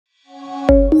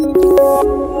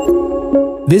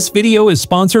This video is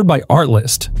sponsored by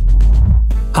Artlist.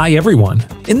 Hi everyone,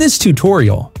 in this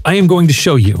tutorial, I am going to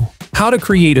show you how to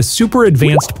create a super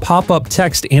advanced pop-up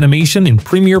text animation in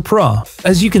Premiere Pro,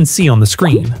 as you can see on the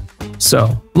screen.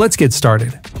 So, let's get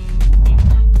started.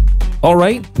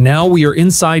 Alright, now we are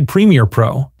inside Premiere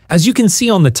Pro. As you can see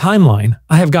on the timeline,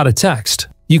 I have got a text.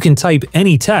 You can type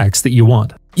any text that you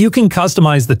want. You can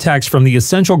customize the text from the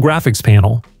Essential Graphics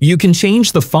panel. You can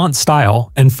change the font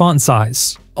style and font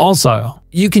size. Also,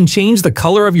 you can change the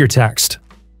color of your text.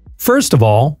 First of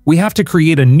all, we have to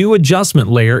create a new adjustment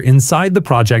layer inside the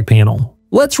project panel.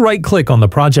 Let's right-click on the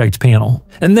project panel,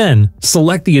 and then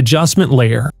select the adjustment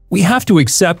layer. We have to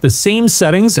accept the same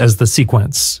settings as the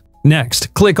sequence.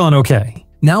 Next, click on OK.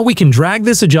 Now we can drag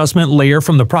this adjustment layer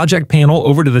from the project panel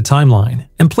over to the timeline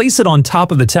and place it on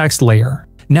top of the text layer.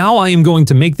 Now I am going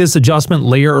to make this adjustment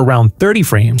layer around 30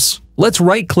 frames. Let's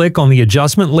right-click on the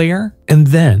adjustment layer and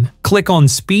then click on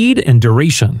Speed and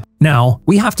Duration. Now,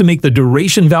 we have to make the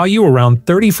duration value around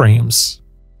 30 frames.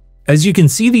 As you can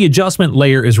see, the adjustment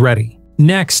layer is ready.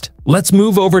 Next, let's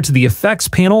move over to the Effects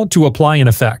panel to apply an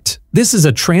effect. This is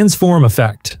a transform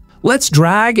effect. Let's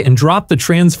drag and drop the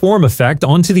transform effect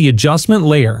onto the adjustment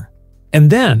layer. And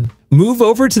then, move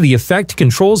over to the Effect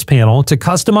Controls panel to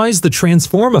customize the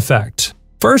transform effect.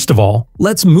 First of all,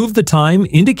 let's move the time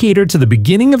indicator to the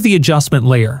beginning of the adjustment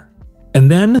layer. And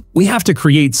then, we have to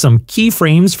create some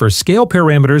keyframes for scale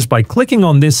parameters by clicking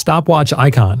on this stopwatch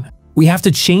icon. We have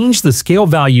to change the scale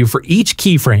value for each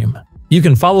keyframe. You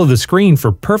can follow the screen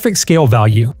for perfect scale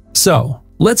value. So,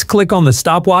 let's click on the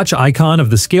stopwatch icon of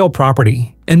the scale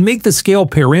property and make the scale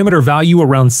parameter value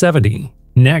around 70.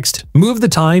 Next, move the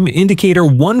time indicator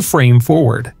 1 frame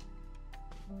forward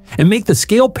and make the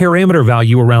scale parameter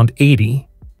value around 80.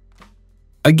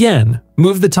 Again,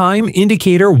 move the time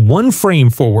indicator 1 frame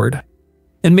forward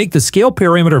and make the scale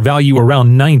parameter value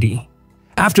around 90.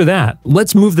 After that,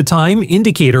 let's move the time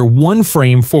indicator 1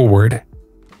 frame forward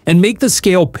and make the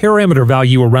scale parameter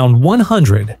value around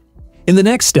 100. In the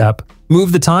next step,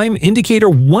 move the time indicator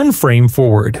 1 frame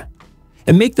forward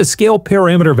and make the scale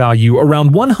parameter value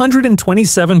around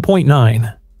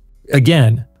 127.9.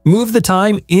 Again, move the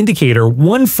time indicator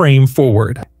 1 frame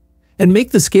forward and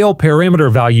make the scale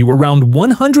parameter value around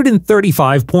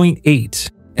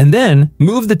 135.8. And then,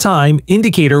 move the time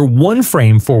indicator 1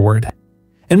 frame forward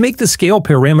and make the scale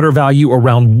parameter value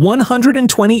around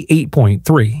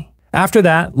 128.3. After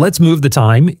that, let's move the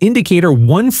time indicator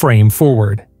 1 frame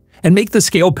forward and make the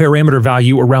scale parameter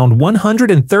value around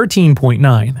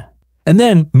 113.9. And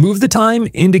then, move the time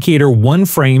indicator 1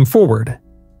 frame forward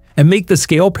and make the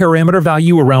scale parameter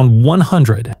value around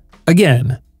 100.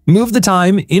 Again, move the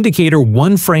time indicator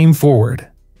 1 frame forward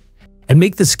and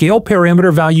make the scale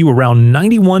parameter value around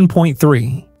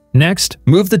 91.3. Next,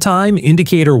 move the time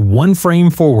indicator 1 frame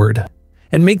forward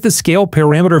and make the scale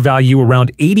parameter value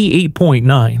around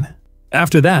 88.9.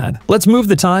 After that, let's move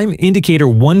the time indicator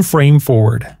 1 frame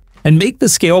forward and make the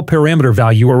scale parameter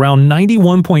value around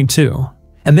 91.2.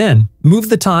 And then, move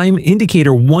the time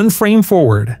indicator 1 frame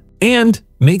forward and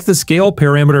make the scale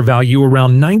parameter value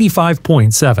around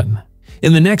 95.7.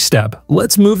 In the next step,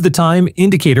 let's move the time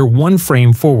indicator 1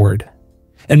 frame forward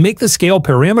and make the scale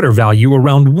parameter value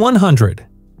around 100.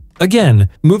 Again,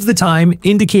 move the time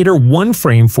indicator 1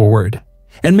 frame forward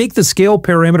and make the scale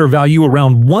parameter value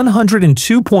around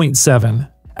 102.7.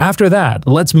 After that,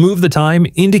 let's move the time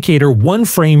indicator 1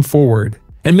 frame forward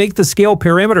and make the scale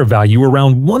parameter value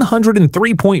around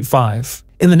 103.5.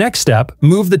 In the next step,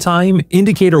 move the time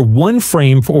indicator 1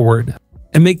 frame forward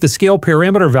and make the scale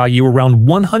parameter value around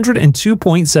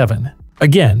 102.7.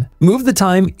 Again, move the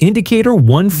time indicator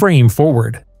 1 frame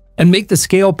forward and make the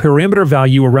scale parameter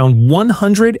value around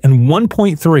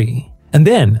 101.3. And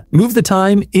then, move the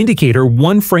time indicator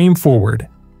 1 frame forward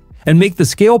and make the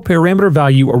scale parameter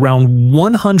value around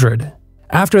 100.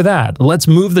 After that, let's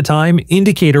move the time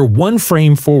indicator 1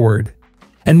 frame forward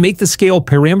and make the scale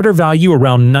parameter value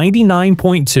around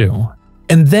 99.2.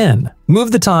 And then,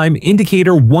 move the time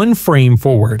indicator 1 frame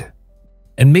forward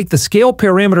and make the scale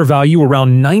parameter value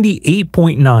around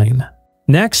 98.9.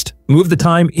 Next, move the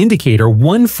time indicator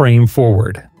 1 frame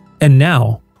forward. And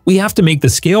now, we have to make the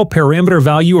scale parameter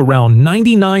value around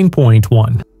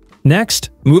 99.1. Next,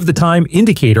 move the time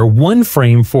indicator 1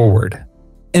 frame forward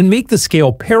and make the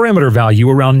scale parameter value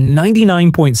around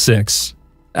 99.6.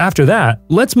 After that,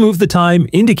 let's move the time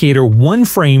indicator 1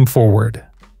 frame forward.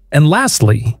 And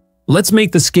lastly, let's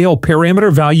make the scale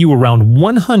parameter value around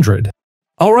 100.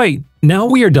 Alright, now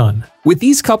we are done. With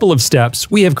these couple of steps,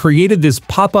 we have created this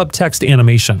pop-up text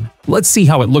animation. Let's see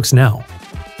how it looks now.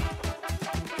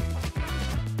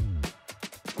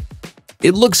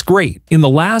 It looks great. In the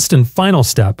last and final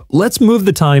step, let's move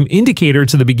the time indicator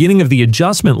to the beginning of the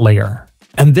adjustment layer.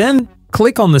 And then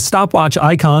click on the stopwatch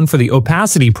icon for the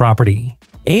opacity property.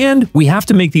 And we have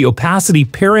to make the opacity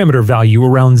parameter value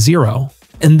around 0.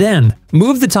 And then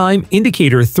move the time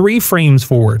indicator 3 frames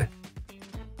forward.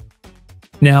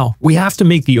 Now, we have to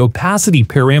make the opacity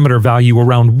parameter value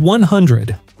around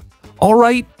 100.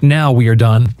 Alright, now we are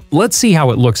done. Let's see how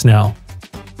it looks now.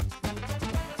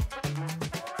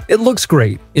 It looks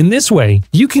great. In this way,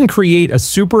 you can create a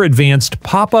super advanced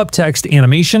pop-up text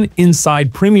animation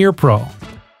inside Premiere Pro.